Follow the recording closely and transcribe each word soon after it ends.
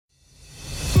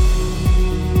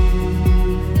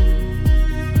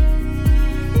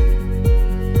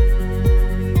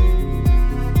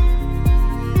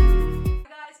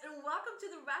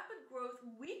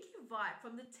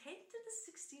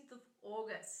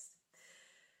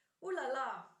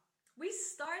We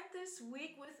start this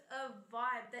week with a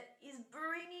vibe that is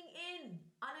bringing in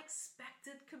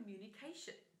unexpected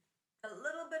communication. A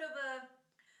little bit of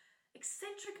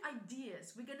eccentric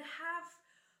ideas. We're going to have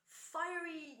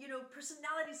fiery,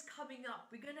 personalities coming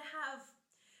up. We're going to have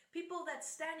people that's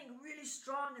standing really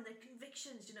strong in their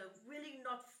convictions, really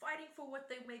not fighting for what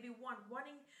they maybe want,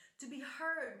 wanting to be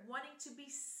heard, wanting to be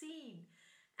seen.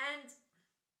 And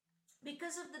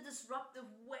because of the disruptive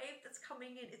wave that's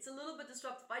coming in, it's a little bit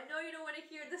disruptive. I know you don't want to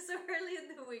hear this so early in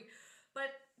the week,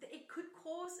 but it could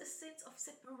cause a sense of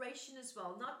separation as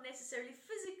well, not necessarily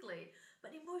physically,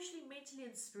 but emotionally, mentally,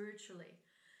 and spiritually.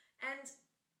 And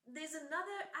there's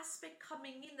another aspect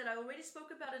coming in that I already spoke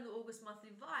about in the August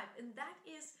monthly vibe, and that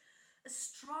is a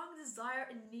strong desire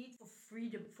and need for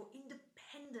freedom, for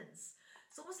independence.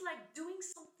 It's almost like doing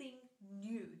something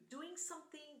new, doing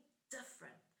something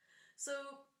different. So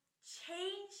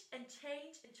change and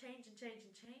change and change and change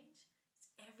and change.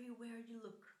 It's everywhere you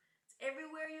look. It's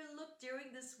everywhere you look during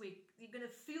this week. You're going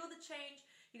to feel the change.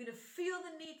 You're going to feel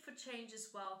the need for change as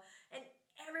well. And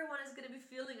everyone is going to be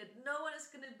feeling it. No one is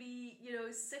going to be,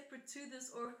 separate to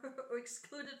this or, or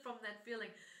excluded from that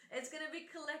feeling. It's going to be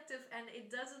collective, and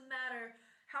it doesn't matter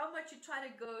how much you try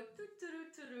to go,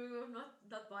 I'm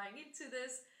not buying into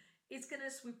this. It's going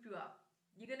to swoop you up.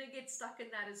 You're going to get stuck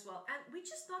in that as well. And which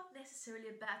is not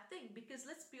necessarily a bad thing, because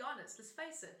let's be honest, let's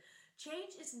face it,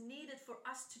 change is needed for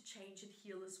us to change and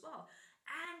heal as well.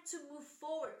 And to move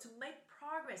forward, to make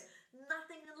progress.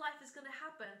 Nothing in life is going to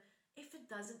happen if it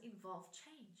doesn't involve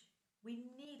change.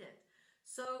 We need it.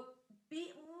 So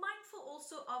be mindful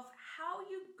also of how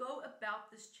you go about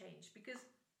this change, because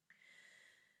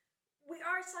we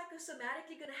are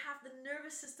psychosomatically going to have the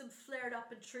nervous system flared up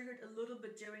and triggered a little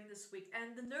bit during this week.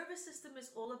 And the nervous system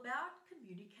is all about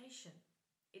communication.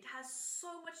 It has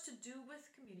so much to do with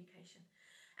communication.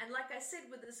 And like I said,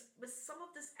 with some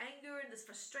of this anger and this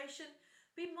frustration,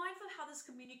 be mindful how this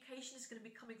communication is going to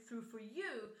be coming through for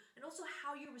you, and also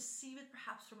how you receive it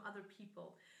perhaps from other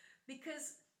people.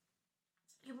 Because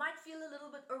you might feel a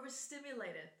little bit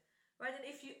overstimulated. Right? And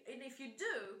if you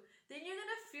do, then you're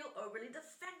going to feel overly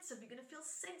defensive. You're going to feel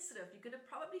sensitive. You're going to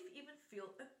probably even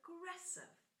feel aggressive.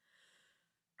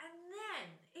 And then,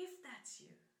 if that's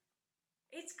you,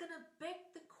 it's going to beg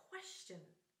the question.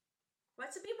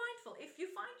 Right? So be mindful. If you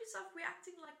find yourself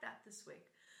reacting like that this week,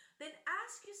 then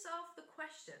ask yourself the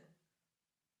question,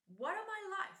 what in my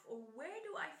life, or where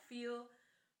do I feel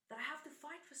that I have to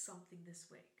fight for something this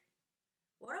week?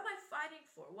 What am I fighting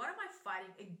for? What am I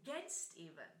fighting against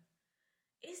even?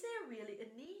 Is there really a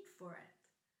need for it?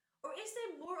 Or is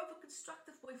there more of a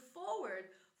constructive way forward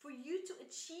for you to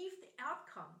achieve the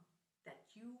outcome that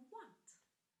you want?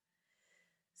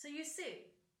 So you see,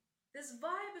 this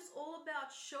vibe is all about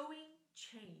showing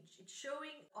change. It's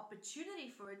showing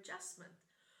opportunity for adjustment.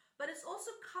 But it's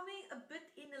also coming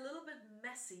a little bit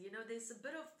messy. There's a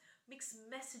bit of mixed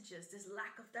messages. There's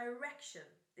lack of direction.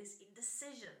 There's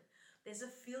indecision. There's a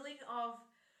feeling of,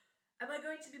 am I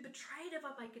going to be betrayed if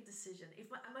I make a decision?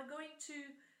 Am I going to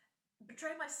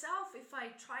betray myself if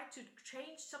I try to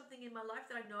change something in my life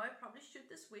that I know I probably should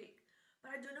this week,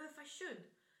 but I don't know if I should?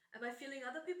 Am I feeling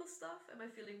other people's stuff? Am I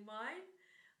feeling mine?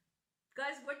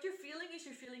 Guys, what you're feeling is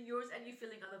you're feeling yours and you're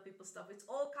feeling other people's stuff. It's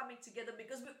all coming together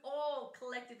because we're all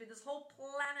collectively, this whole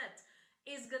planet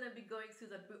is going to be going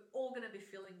through that. We're all going to be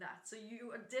feeling that. So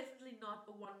you are definitely not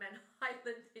a one-man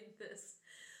island in this.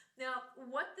 Now,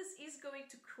 what this is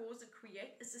going to cause and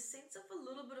create is a sense of a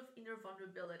little bit of inner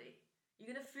vulnerability.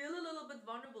 You're going to feel a little bit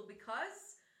vulnerable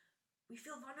because we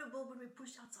feel vulnerable when we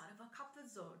push outside of our comfort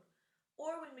zone,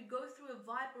 or when we go through a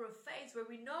vibe or a phase where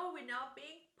we know we're now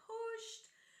being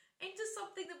pushed into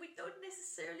something that we don't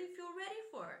necessarily feel ready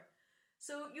for.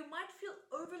 So you might feel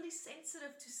overly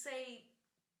sensitive to, say,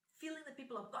 feeling that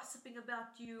people are gossiping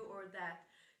about you, or that,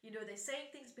 they're saying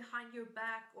things behind your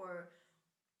back, or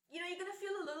you're going to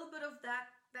feel a little bit of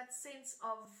that sense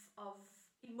of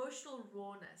emotional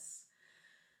rawness.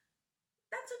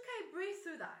 That's okay. Breathe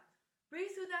through that. Breathe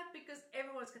through that, because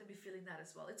everyone's going to be feeling that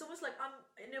as well. It's almost like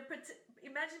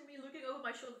imagine me looking over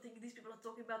my shoulder thinking these people are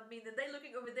talking about me, and then they're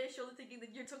looking over their shoulder thinking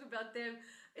that you're talking about them.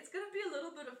 It's going to be a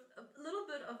little bit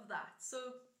of that.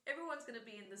 So everyone's going to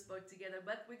be in this boat together,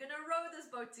 but we're going to row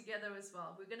this boat together as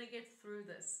well. We're going to get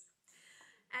through this.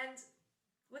 And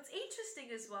what's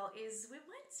interesting as well is we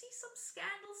might see some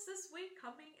scandals this week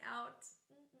coming out.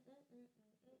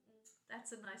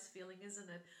 That's a nice feeling,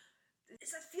 isn't it?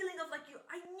 It's that feeling of like,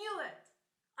 I knew it.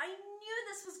 I knew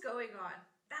this was going on.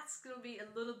 That's going to be a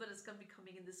little bit, it's going to be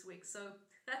coming in this week. So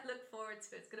I look forward to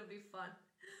it. It's going to be fun.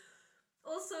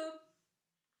 Also,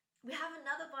 we have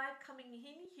another vibe coming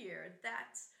in here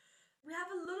that we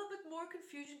have a little bit more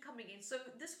confusion coming in. So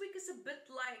this week is a bit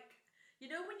like, you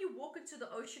know, when you walk into the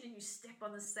ocean and you step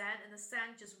on the sand and the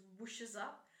sand just whooshes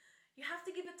up, you have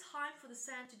to give it time for the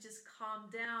sand to just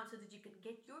calm down so that you can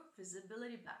get your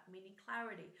visibility back, meaning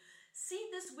clarity. See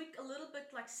this week a little bit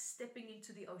like stepping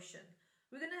into the ocean.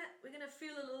 We're gonna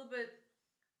feel a little bit,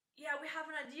 yeah, we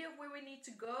have an idea of where we need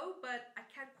to go, but I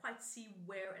can't quite see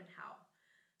where and how.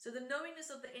 So the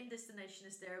knowingness of the end destination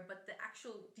is there, but the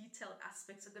actual detailed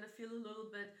aspects are going to feel a little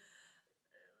bit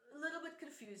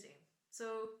confusing.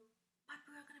 So, but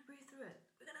we're going to breathe through it.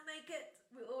 We're going to make it.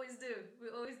 We always do. We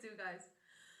always do, guys.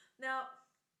 Now,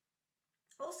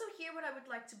 also here, what I would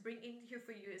like to bring in here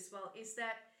for you as well is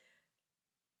that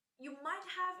you might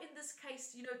have, in this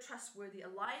case, you know, trustworthy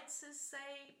alliances,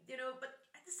 say, you know, but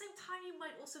at the same time, you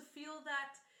might also feel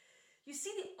that you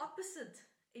see the opposite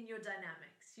in your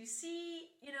dynamics. You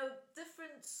see, you know,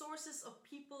 different sources of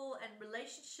people and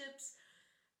relationships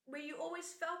where you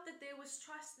always felt that there was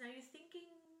trust. Now you're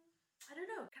thinking, I don't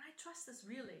know, can I trust this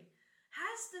really?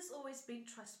 Has this always been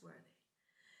trustworthy?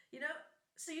 You know,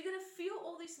 so you're going to feel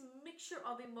all this mixture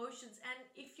of emotions. And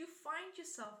if you find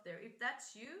yourself there, if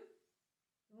that's you,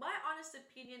 my honest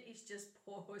opinion is just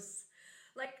pause.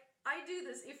 Like, I do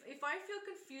this. If I feel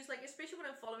confused, like especially when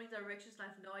I'm following directions and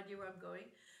I have no idea where I'm going,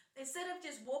 instead of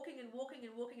just walking and walking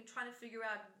and walking and trying to figure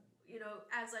out, you know,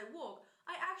 as I walk,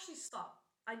 I actually stop.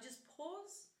 I just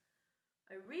pause,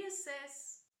 I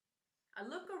reassess, I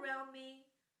look around me,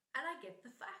 and I get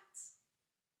the facts.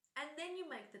 And then you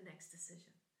make the next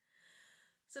decision.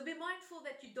 So be mindful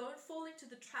that you don't fall into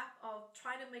the trap of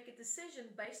trying to make a decision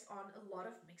based on a lot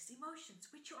of mixed emotions,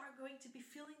 which you are going to be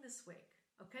feeling this week.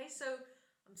 Okay, so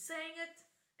I'm saying it,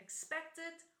 expect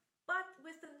it, but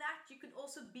within that, you can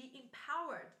also be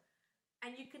empowered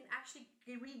and you can actually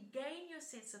regain your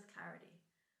sense of clarity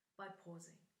by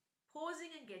pausing.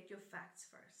 Pausing and get your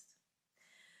facts first.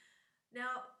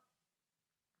 Now,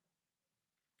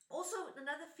 also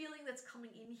another feeling that's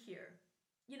coming in here,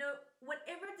 you know,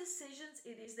 whatever decisions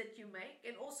it is that you make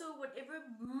and also whatever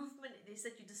movement it is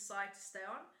that you decide to stay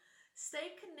on,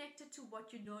 stay connected to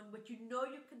what you know and what you know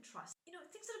you can trust. You know,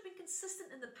 things that have been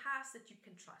consistent in the past that you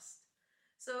can trust.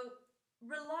 So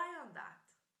rely on that.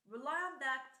 Rely on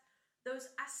that,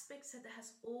 those aspects that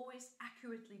has always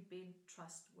accurately been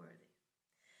trustworthy.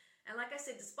 And like I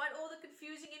said, despite all the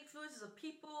confusing influences of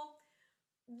people,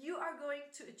 you are going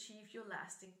to achieve your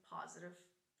lasting positive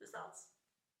results.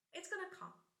 It's going to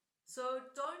come. So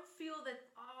don't feel that,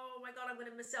 oh my God, I'm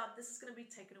going to miss out. This is going to be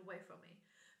taken away from me.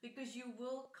 Because you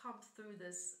will come through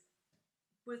this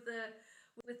with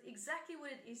exactly what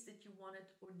it is that you wanted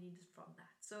or needed from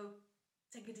that. So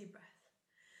take a deep breath.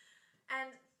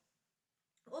 And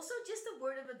also just a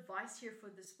word of advice here for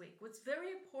this week. What's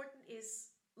very important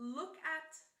is overcome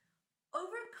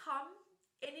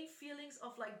any feelings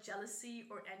of like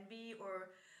jealousy or envy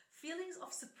or feelings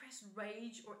of suppressed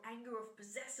rage or anger or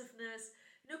possessiveness,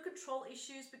 control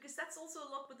issues, because that's also a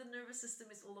lot what the nervous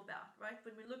system is all about, right?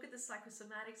 When we look at the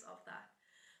psychosomatics of that.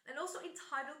 And also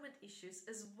entitlement issues,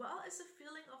 as well as a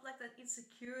feeling of like that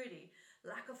insecurity,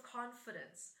 lack of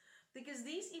confidence. Because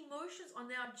these emotions are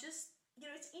now just,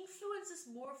 it influences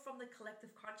more from the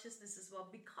collective consciousness as well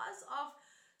because of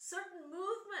certain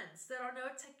movements that are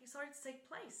now starting to take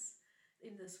place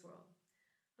in this world.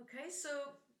 Okay,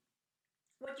 so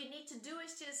what you need to do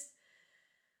is just,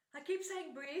 I keep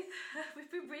saying breathe.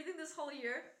 We've been breathing this whole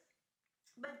year.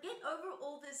 But get over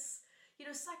all this,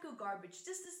 psycho garbage.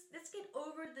 Let's get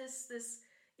over this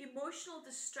emotional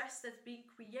distress that's being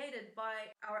created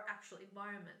by our actual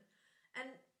environment.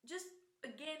 And just,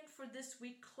 again, for this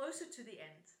week, closer to the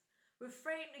end,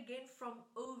 refrain again from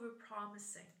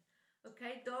over-promising.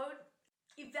 Okay? Don't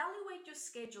evaluate your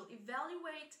schedule.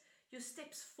 Evaluate your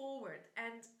steps forward.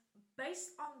 And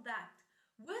based on that,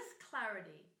 with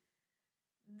clarity,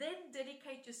 then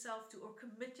dedicate yourself to or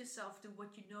commit yourself to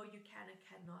what you know you can and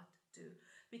cannot do.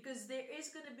 Because there is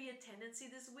going to be a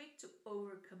tendency this week to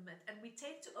overcommit. And we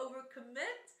tend to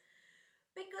overcommit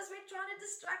because we're trying to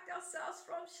distract ourselves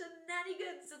from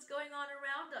shenanigans that's going on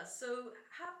around us. So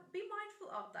be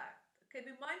mindful of that. Okay,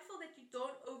 be mindful that you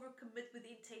don't overcommit with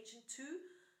the intention to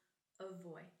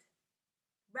avoid.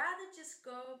 Rather just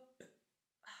go,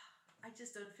 I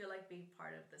just don't feel like being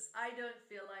part of this. I don't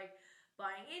feel like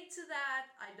buying into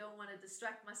that. I don't want to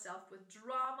distract myself with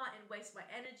drama and waste my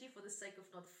energy for the sake of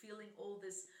not feeling all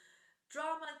this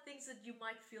drama and things that you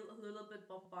might feel a little bit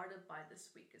bombarded by this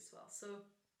week as well. So,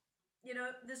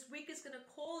 this week is going to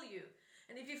call you.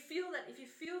 And if you feel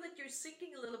that you're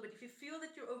sinking a little bit, if you feel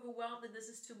that you're overwhelmed and this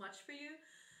is too much for you,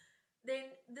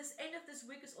 then this end of this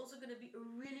week is also going to be a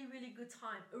really, really good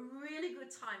time. A really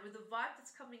good time with the vibe that's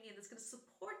coming in that's going to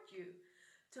support you,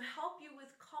 to help you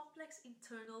with complex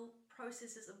internal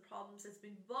processes and problems that's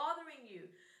been bothering you,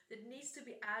 that needs to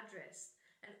be addressed,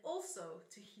 and also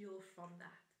to heal from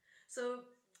that. So,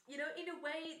 in a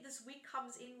way, this week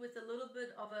comes in with a little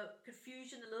bit of a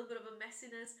confusion, a little bit of a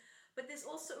messiness, but there's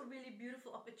also a really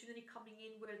beautiful opportunity coming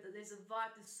in where there's a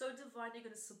vibe that's so divinely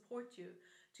going to support you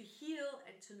to heal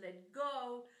and to let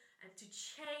go and to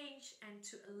change and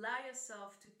to allow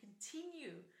yourself to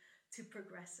continue to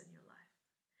progress in your life.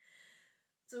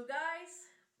 So guys,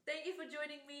 thank you for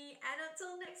joining me, and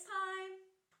until next time,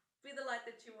 be the light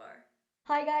that you are.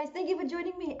 Hi guys, thank you for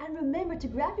joining me, and remember to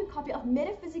grab your copy of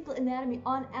Metaphysical Anatomy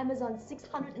on Amazon,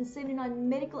 679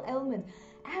 medical ailments.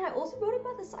 And I also wrote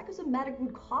about the psychosomatic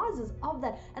root causes of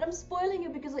that, and I'm spoiling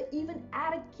it because I even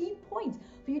added key points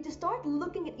for you to start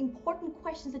looking at important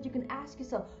questions that you can ask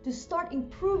yourself to start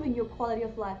improving your quality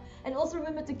of life. And also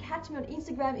remember to catch me on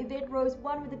Instagram, Yvette Rose,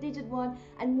 1 with the digit 1,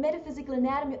 and Metaphysical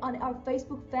Anatomy on our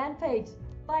Facebook fan page.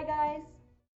 Bye guys!